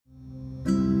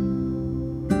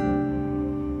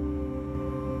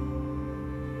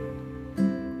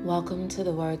Welcome to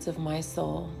the words of my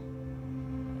soul.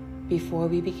 Before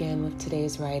we begin with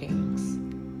today's writings,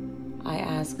 I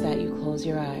ask that you close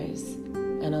your eyes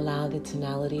and allow the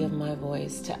tonality of my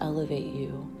voice to elevate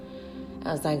you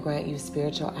as I grant you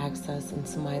spiritual access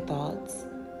into my thoughts,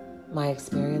 my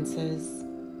experiences,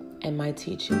 and my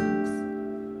teachings.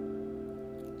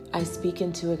 I speak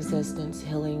into existence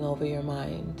healing over your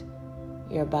mind,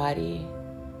 your body,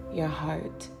 your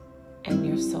heart, and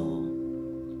your soul,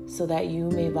 so that you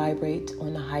may vibrate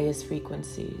on the highest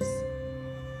frequencies.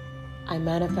 I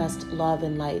manifest love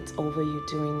and light over you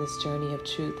during this journey of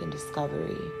truth and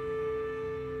discovery.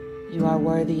 You are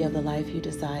worthy of the life you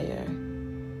desire.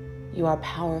 You are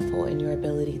powerful in your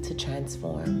ability to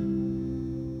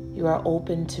transform. You are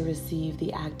open to receive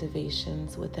the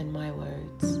activations within my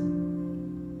words.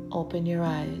 Open your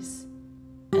eyes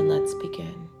and let's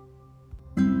begin.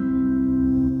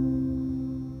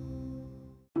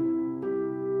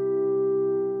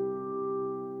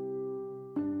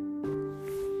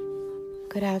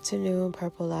 Good afternoon,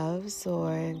 Purple Loves,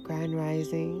 or Grand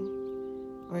Rising,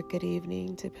 or good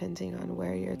evening, depending on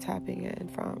where you're tapping in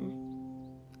from.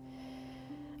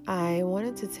 I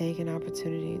wanted to take an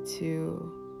opportunity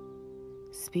to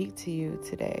speak to you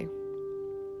today.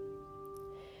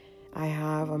 I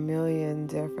have a million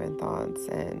different thoughts,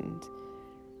 and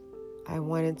I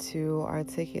wanted to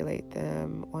articulate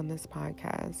them on this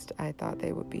podcast. I thought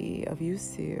they would be of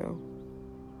use to you.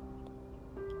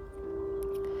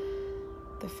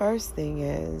 The first thing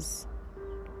is,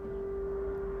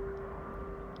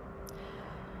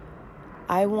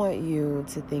 I want you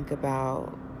to think about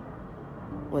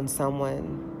when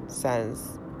someone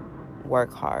says,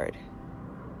 work hard.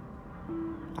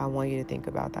 I want you to think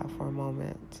about that for a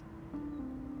moment.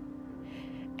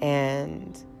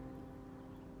 And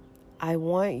I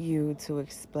want you to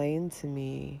explain to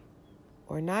me,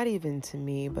 or not even to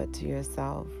me, but to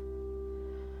yourself,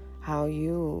 how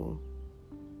you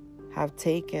have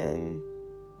taken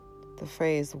the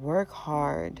phrase work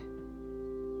hard,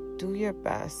 do your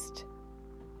best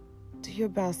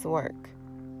work,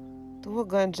 do a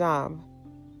good job,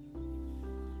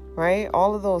 right?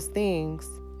 All of those things,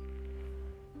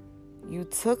 you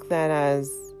took that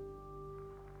as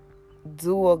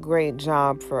do a great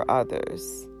job for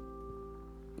others.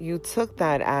 You took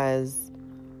that as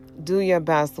do your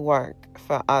best work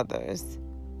for others.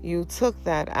 You took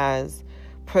that as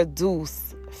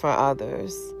produce for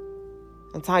others.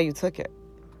 That's how you took it.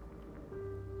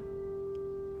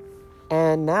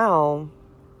 And now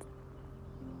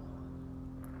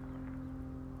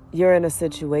you're in a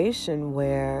situation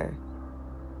where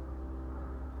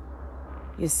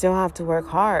you still have to work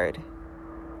hard.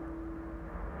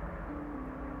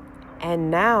 And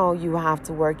now you have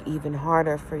to work even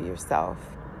harder for yourself.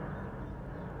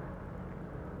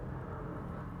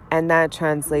 And that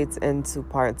translates into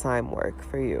part-time work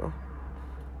for you.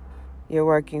 You're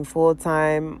working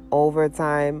full-time,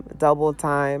 overtime, double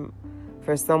time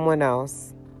for someone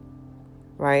else,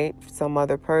 right? Some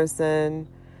other person,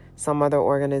 some other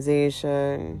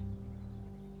organization,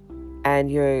 and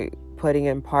you're putting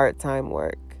in part-time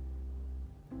work.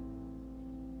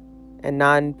 And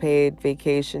non-paid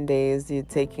vacation days, you're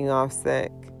taking off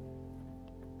sick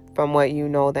from what you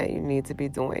know that you need to be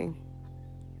doing.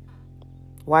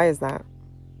 Why is that?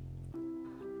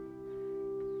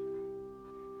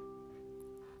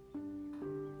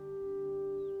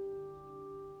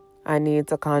 I need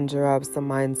to conjure up some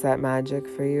mindset magic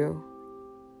for you.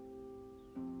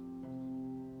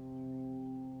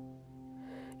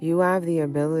 You have the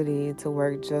ability to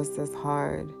work just as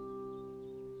hard,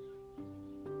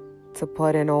 to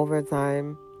put in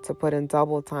overtime, to put in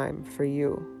double time for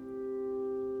you.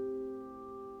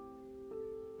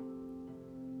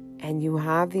 And you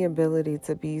have the ability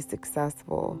to be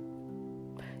successful.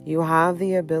 You have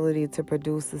the ability to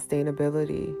produce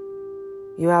sustainability.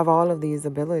 You have all of these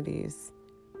abilities.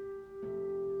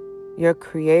 Your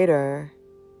Creator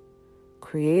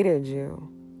created you.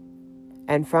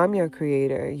 And from your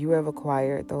Creator, you have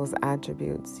acquired those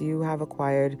attributes. You have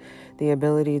acquired the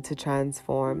ability to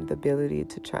transform, the ability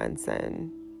to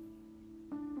transcend.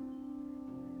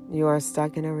 You are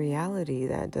stuck in a reality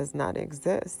that does not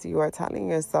exist. You are telling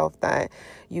yourself that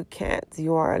you can't.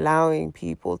 You are allowing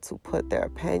people to put their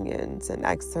opinions and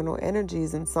external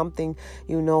energies in something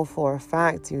you know for a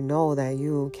fact. You know that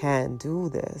you can do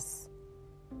this.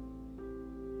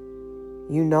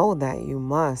 You know that you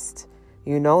must.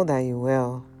 You know that you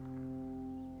will.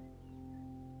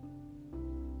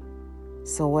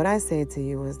 So what I say to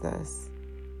you is this.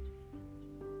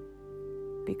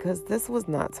 Because this was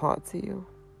not taught to you.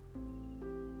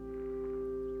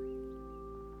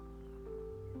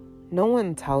 No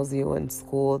one tells you in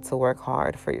school to work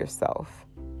hard for yourself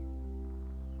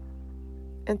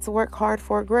and to work hard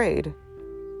for a grade.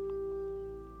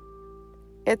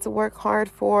 It's to work hard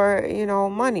for,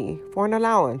 money, for an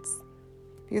allowance.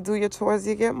 If you do your chores,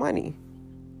 you get money.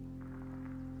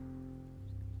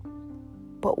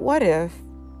 But what if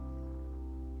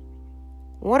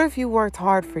you worked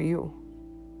hard for you?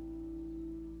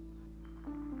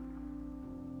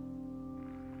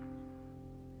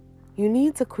 You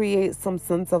need to create some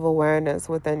sense of awareness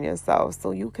within yourself so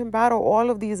you can battle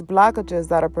all of these blockages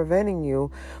that are preventing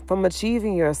you from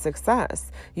achieving your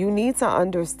success. You need to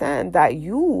understand that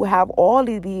you have all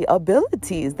of the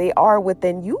abilities. They are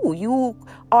within you. You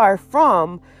are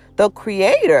from the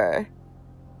Creator.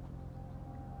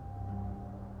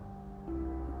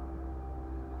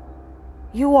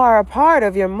 You are a part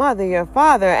of your mother, your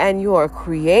father, and your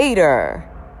Creator.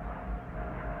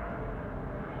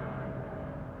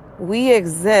 We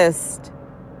exist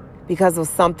because of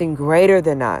something greater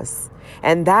than us.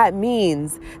 And that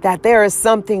means that there is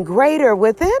something greater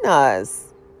within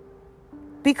us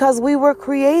because we were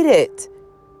created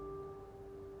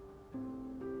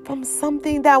from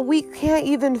something that we can't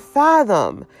even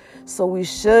fathom. So we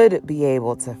should be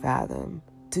able to fathom.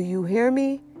 Do you hear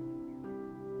me?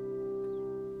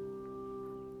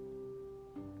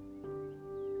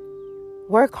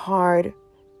 Work hard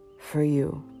for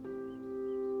you.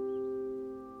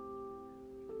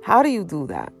 How do you do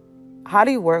that? How do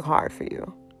you work hard for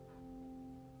you?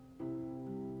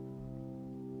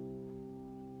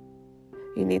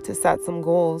 You need to set some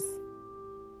goals.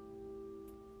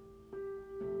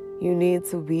 You need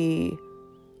to be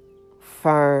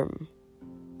firm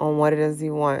on what it is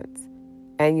you want.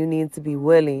 And you need to be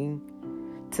willing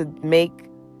to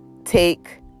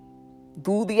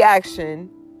do the action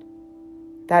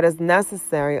that is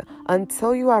necessary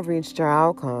until you have reached your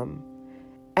outcome.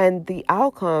 And the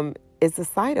outcome is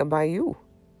decided by you.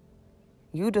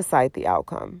 You decide the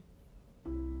outcome.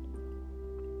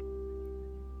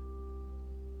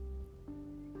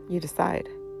 You decide.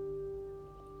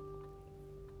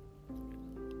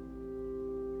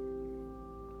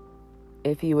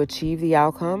 If you achieve the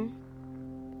outcome,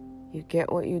 you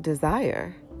get what you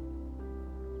desire.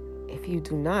 If you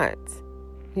do not,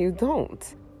 you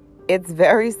don't. It's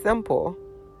very simple.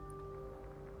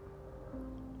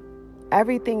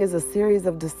 Everything is a series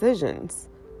of decisions.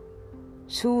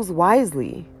 Choose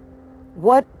wisely.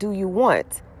 What do you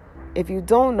want? If you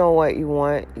don't know what you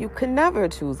want, you can never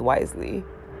choose wisely.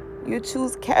 You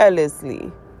choose carelessly.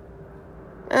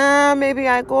 Maybe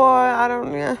I go, I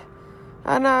don't.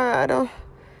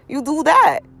 You do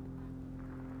that.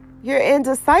 You're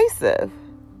indecisive.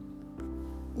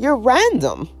 You're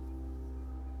random.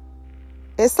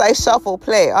 It's like shuffle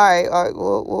play. All right,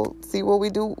 we'll see what we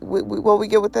do, what we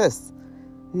get with this.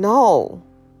 No.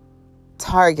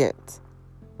 Target.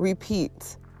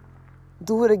 Repeat.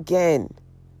 Do it again.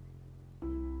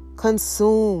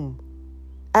 Consume.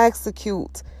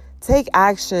 Execute. Take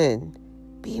action.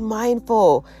 Be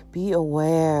mindful. Be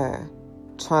aware.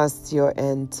 Trust your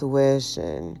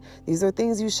intuition. These are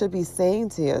things you should be saying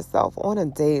to yourself on a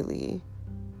daily.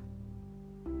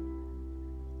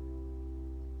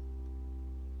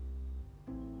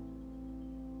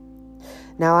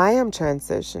 Now I am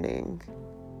transitioning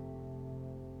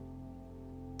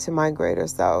to my greater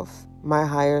self, my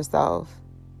higher self.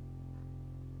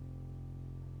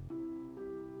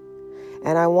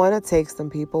 And I want to take some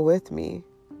people with me.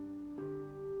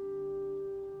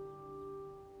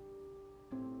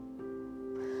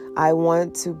 I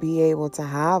want to be able to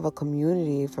have a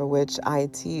community for which I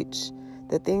teach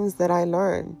the things that I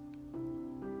learn.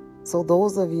 So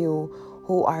those of you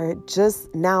who are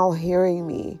just now hearing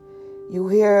me, you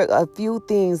hear a few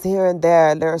things here and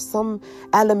there. There are some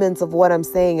elements of what I'm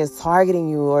saying is targeting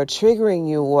you or triggering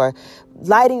you or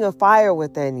lighting a fire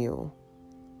within you.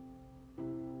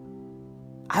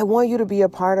 I want you to be a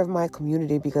part of my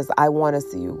community because I want to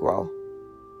see you grow.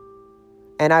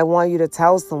 And I want you to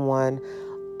tell someone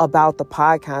about the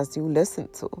podcast you listen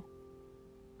to.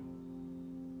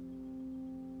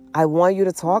 I want you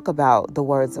to talk about the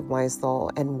words of my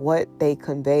soul and what they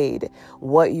conveyed,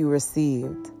 what you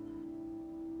received.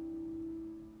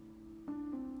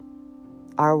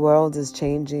 Our world is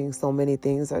changing. So many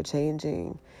things are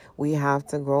changing. We have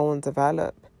to grow and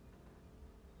develop.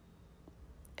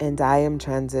 And I am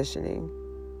transitioning.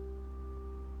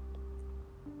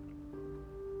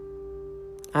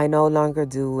 I no longer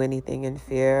do anything in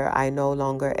fear. I no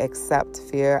longer accept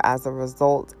fear as a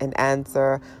result, an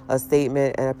answer, a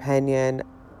statement, an opinion,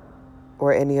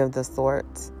 or any of the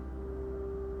sort.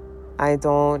 I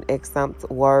don't accept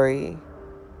worry.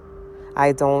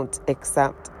 I don't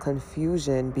accept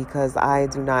confusion because I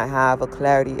do not have a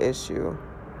clarity issue.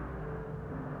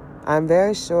 I'm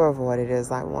very sure of what it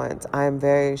is I want. I am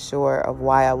very sure of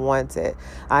why I want it.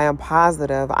 I am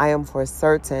positive, I am for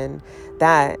certain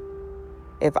that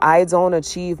if I don't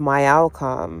achieve my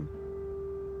outcome,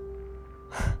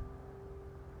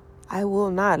 I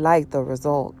will not like the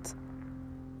result.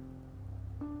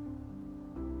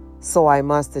 So I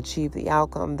must achieve the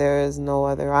outcome. There is no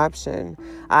other option.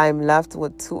 I'm left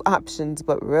with two options,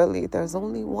 but really there's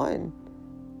only one: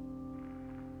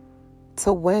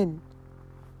 to win.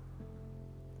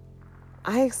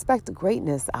 I expect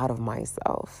greatness out of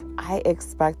myself. I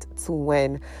expect to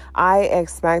win. I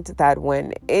expect that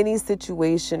when any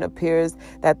situation appears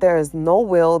that there is no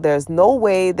will, there's no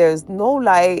way, there's no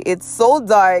light, it's so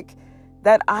dark,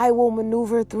 that I will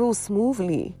maneuver through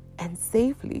smoothly and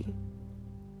safely,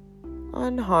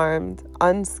 unharmed,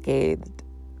 unscathed.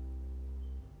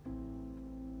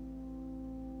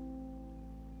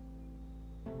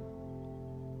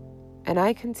 And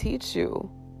I can teach you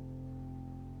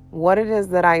what it is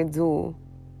that I do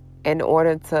in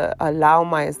order to allow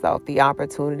myself the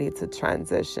opportunity to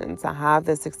transition, to have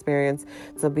this experience,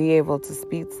 to be able to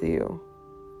speak to you.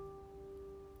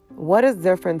 What is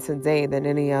different today than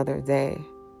any other day?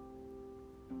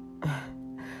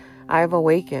 I've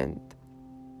awakened.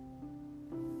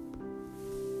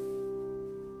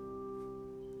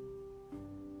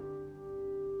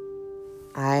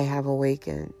 I have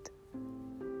awakened.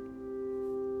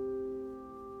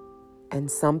 And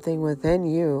something within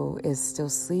you is still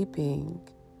sleeping.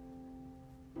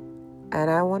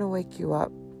 And I want to wake you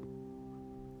up.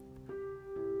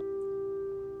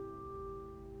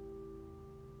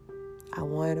 I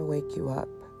want to wake you up.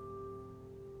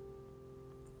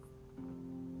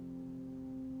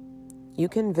 You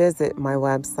can visit my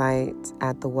website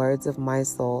at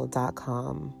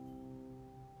thewordsofmysoul.com.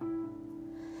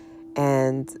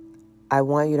 And I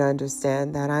want you to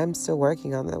understand that I'm still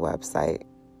working on the website.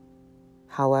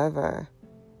 However,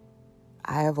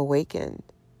 I have awakened.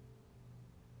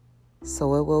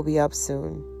 So it will be up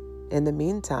soon. In the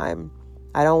meantime,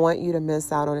 I don't want you to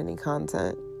miss out on any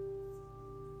content.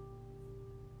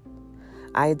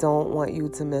 I don't want you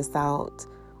to miss out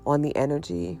on the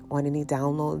energy, on any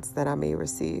downloads that I may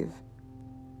receive.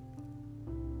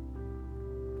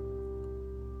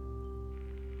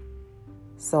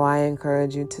 So I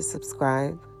encourage you to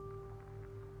subscribe.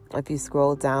 If you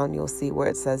scroll down, you'll see where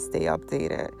it says stay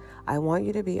updated. I want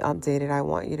you to be updated. I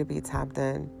want you to be tapped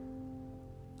in.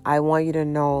 I want you to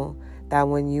know that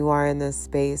when you are in this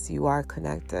space, you are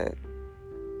connected.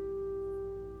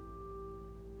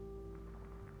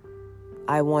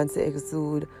 I want to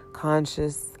exude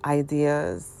conscious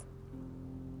ideas,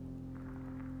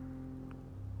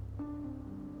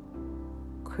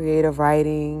 creative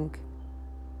writing,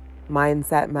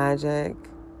 mindset magic,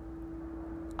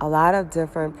 a lot of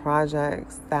different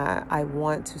projects that I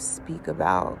want to speak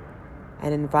about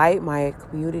and invite my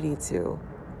community to.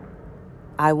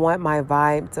 I want my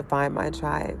vibe to find my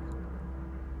tribe.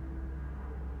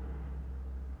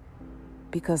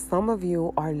 Because some of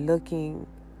you are looking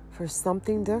for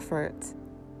something different.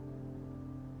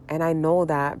 And I know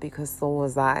that because so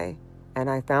was I. And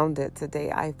I found it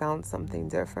today. I found something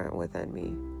different within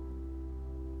me.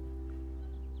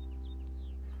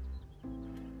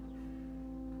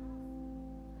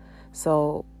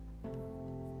 So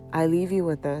I leave you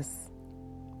with this.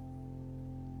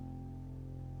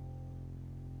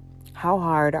 How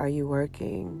hard are you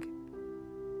working?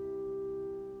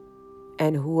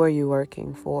 And who are you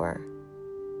working for?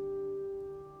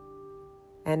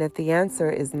 And if the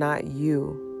answer is not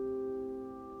you,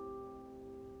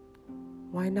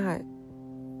 why not?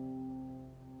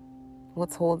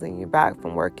 What's holding you back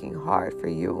from working hard for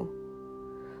you?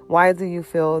 Why do you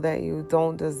feel that you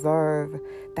don't deserve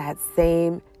that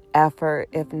same effort,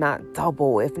 if not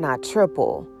double, if not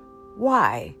triple?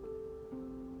 Why?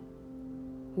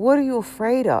 What are you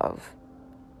afraid of?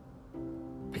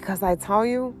 Because I tell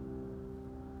you,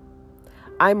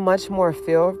 I'm much more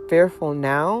fearful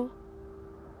now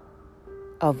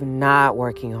of not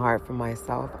working hard for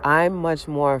myself. I'm much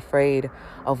more afraid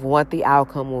of what the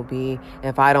outcome will be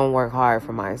if I don't work hard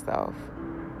for myself.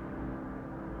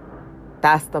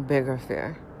 That's the bigger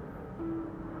fear.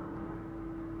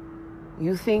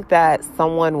 You think that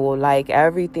someone will like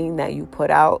everything that you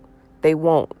put out? They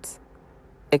won't.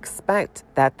 Expect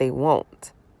that they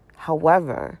won't.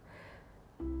 However,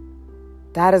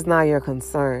 that is not your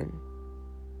concern.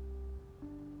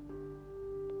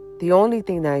 The only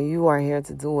thing that you are here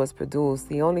to do is produce.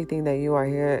 The only thing that you are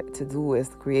here to do is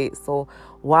create. So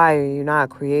why are you not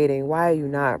creating? Why are you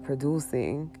not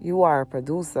producing? You are a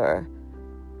producer.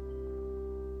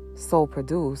 so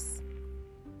produce.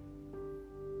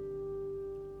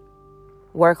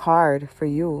 Work hard for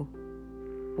you.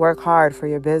 Work hard for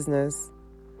your business.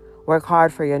 Work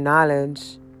hard for your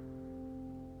knowledge.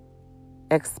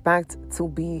 Expect to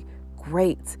be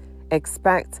great.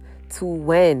 Expect to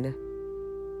win.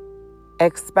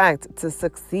 Expect to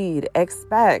succeed.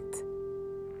 Expect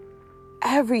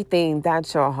everything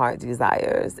that your heart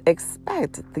desires.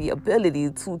 Expect the ability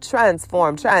to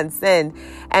transform, transcend,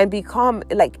 and become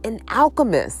like an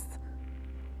alchemist.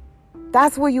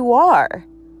 That's where you are.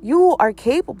 You are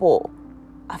capable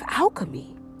of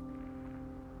alchemy.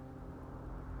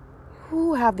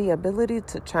 You have the ability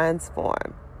to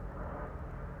transform.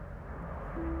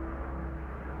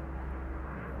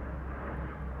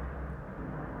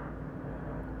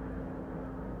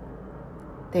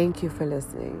 Thank you for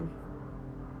listening.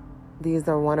 These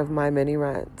are one of my many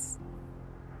rants.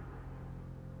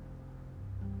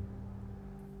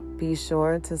 Be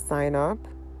sure to sign up.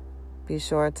 Be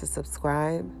sure to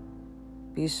subscribe.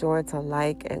 Be sure to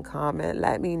like and comment.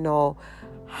 Let me know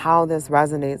how this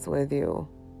resonates with you.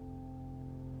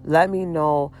 Let me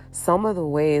know some of the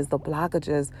ways, the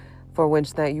blockages for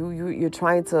which that you're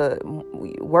trying to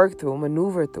work through,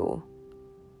 maneuver through.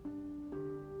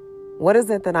 What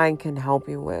is it that I can help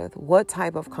you with? What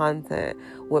type of content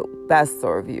would best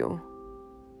serve you?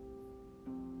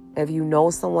 If you know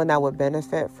someone that would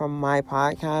benefit from my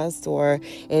podcast or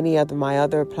any of my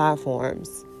other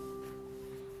platforms,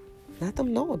 let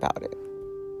them know about it.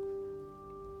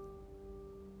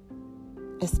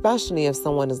 Especially if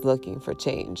someone is looking for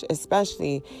change.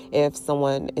 Especially if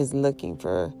someone is looking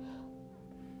for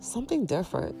something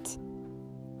different.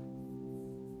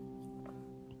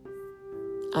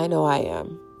 I know I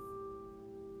am.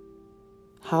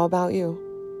 How about you?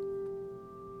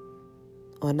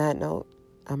 On that note,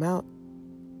 I'm out.